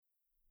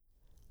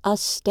a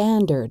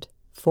standard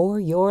for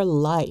your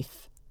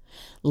life.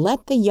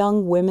 Let the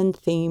Young Women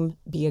theme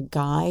be a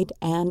guide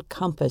and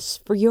compass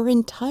for your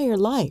entire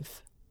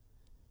life.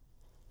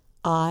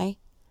 I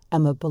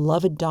am a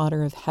beloved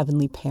daughter of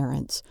heavenly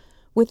parents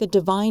with a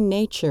divine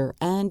nature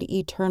and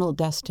eternal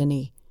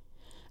destiny.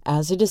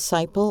 As a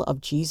disciple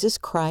of Jesus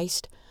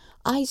Christ,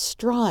 I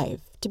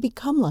strive to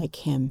become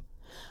like him.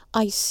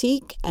 I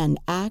seek and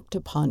act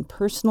upon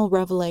personal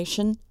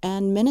revelation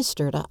and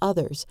minister to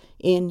others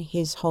in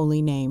his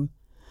holy name.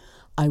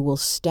 I will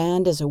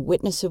stand as a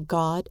witness of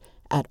God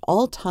at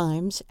all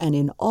times and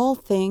in all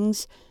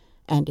things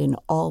and in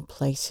all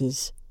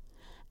places.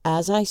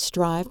 As I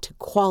strive to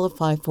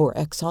qualify for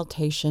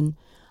exaltation,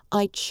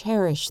 I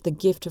cherish the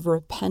gift of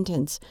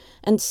repentance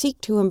and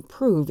seek to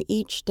improve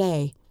each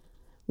day.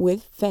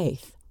 With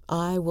faith,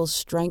 I will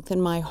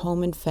strengthen my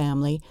home and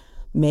family,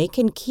 make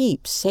and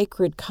keep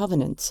sacred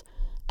covenants,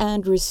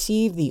 and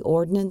receive the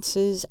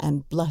ordinances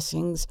and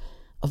blessings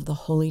of the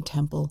Holy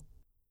Temple.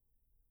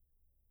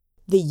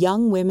 The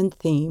Young Women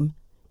theme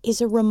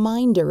is a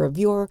reminder of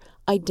your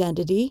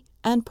identity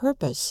and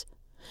purpose.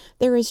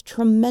 There is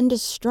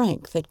tremendous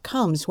strength that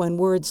comes when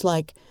words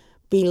like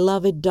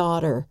beloved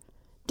daughter,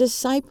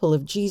 disciple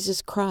of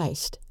Jesus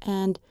Christ,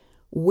 and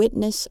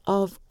witness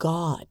of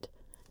God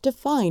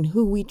define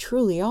who we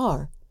truly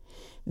are.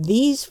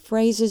 These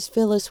phrases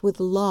fill us with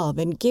love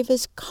and give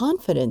us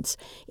confidence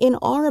in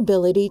our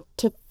ability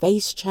to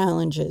face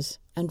challenges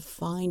and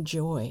find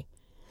joy.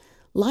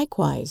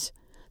 Likewise,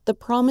 the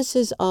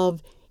promises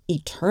of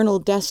eternal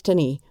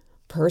destiny,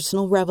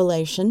 personal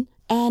revelation,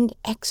 and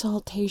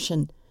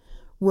exaltation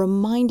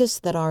remind us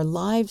that our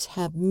lives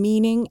have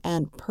meaning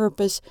and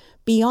purpose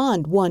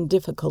beyond one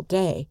difficult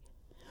day.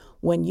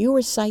 When you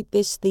recite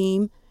this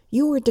theme,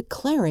 you are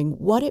declaring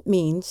what it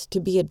means to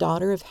be a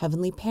daughter of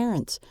heavenly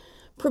parents,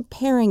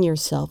 preparing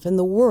yourself in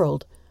the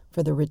world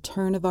for the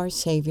return of our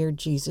Savior,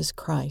 Jesus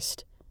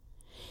Christ.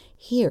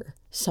 Here,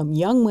 some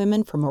young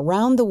women from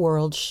around the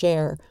world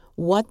share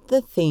what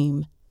the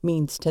theme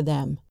means to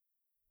them.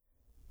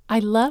 I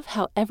love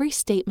how every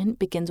statement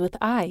begins with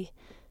I.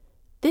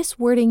 This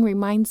wording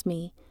reminds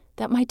me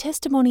that my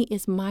testimony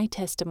is my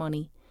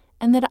testimony,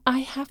 and that I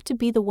have to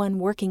be the one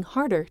working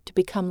harder to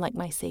become like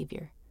my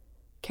Savior.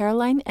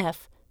 Caroline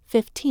F.,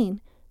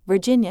 15,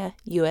 Virginia,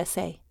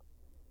 USA.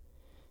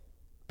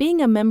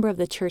 Being a member of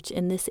the church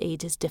in this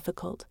age is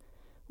difficult.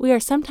 We are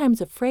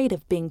sometimes afraid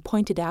of being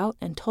pointed out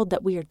and told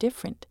that we are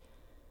different.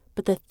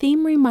 But the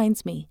theme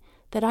reminds me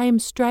that I am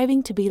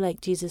striving to be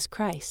like Jesus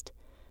Christ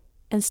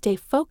and stay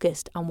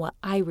focused on what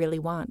I really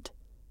want.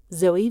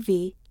 Zoe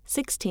V.,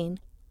 16,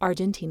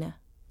 Argentina.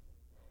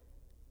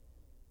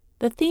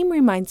 The theme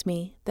reminds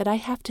me that I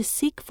have to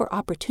seek for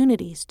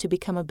opportunities to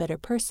become a better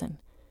person.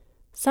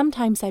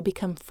 Sometimes I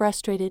become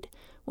frustrated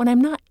when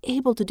I'm not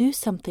able to do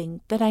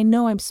something that I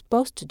know I'm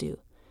supposed to do.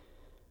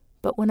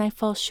 But when I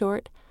fall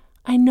short,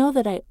 I know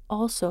that I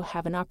also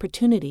have an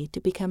opportunity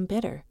to become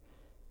better.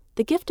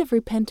 The gift of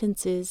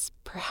repentance is,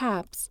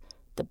 perhaps,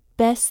 the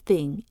best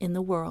thing in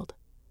the world.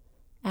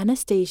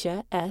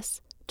 Anastasia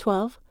S.,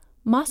 12,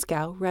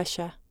 Moscow,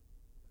 Russia.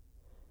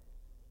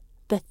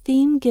 The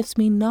theme gives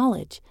me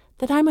knowledge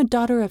that I'm a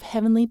daughter of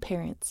heavenly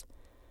parents.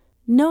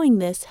 Knowing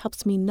this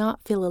helps me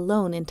not feel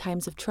alone in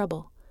times of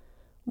trouble.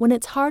 When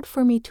it's hard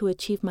for me to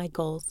achieve my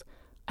goals,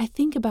 I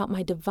think about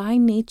my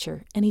divine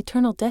nature and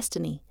eternal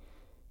destiny.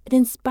 It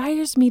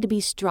inspires me to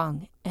be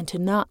strong and to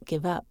not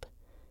give up.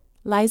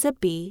 Liza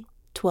B.,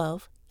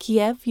 12,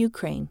 Kiev,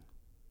 Ukraine.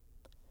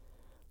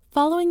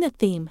 Following the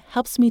theme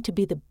helps me to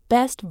be the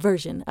best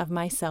version of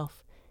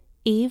myself.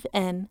 Eve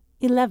N.,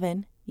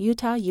 11,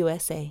 Utah,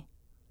 USA.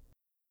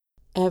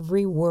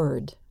 Every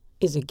word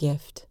is a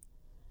gift.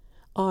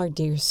 Our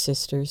dear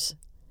sisters,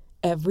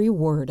 every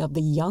word of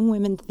the Young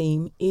Women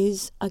theme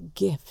is a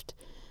gift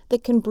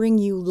that can bring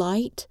you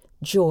light,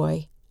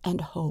 joy,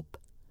 and hope.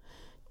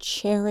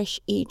 Cherish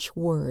each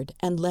word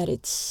and let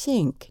it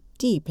sink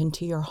deep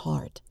into your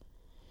heart.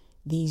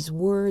 These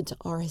words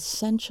are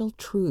essential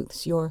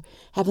truths your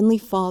Heavenly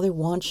Father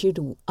wants you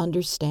to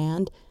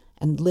understand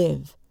and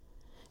live.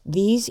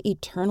 These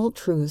eternal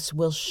truths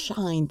will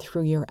shine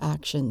through your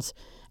actions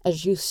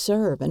as you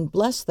serve and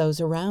bless those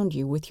around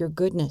you with your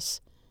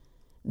goodness.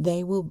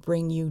 They will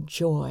bring you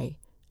joy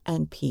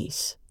and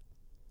peace.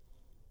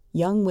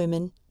 Young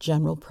Women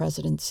General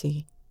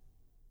Presidency.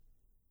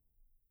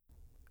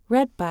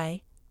 Read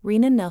by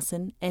Rena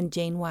Nelson and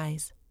Jane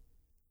Wise.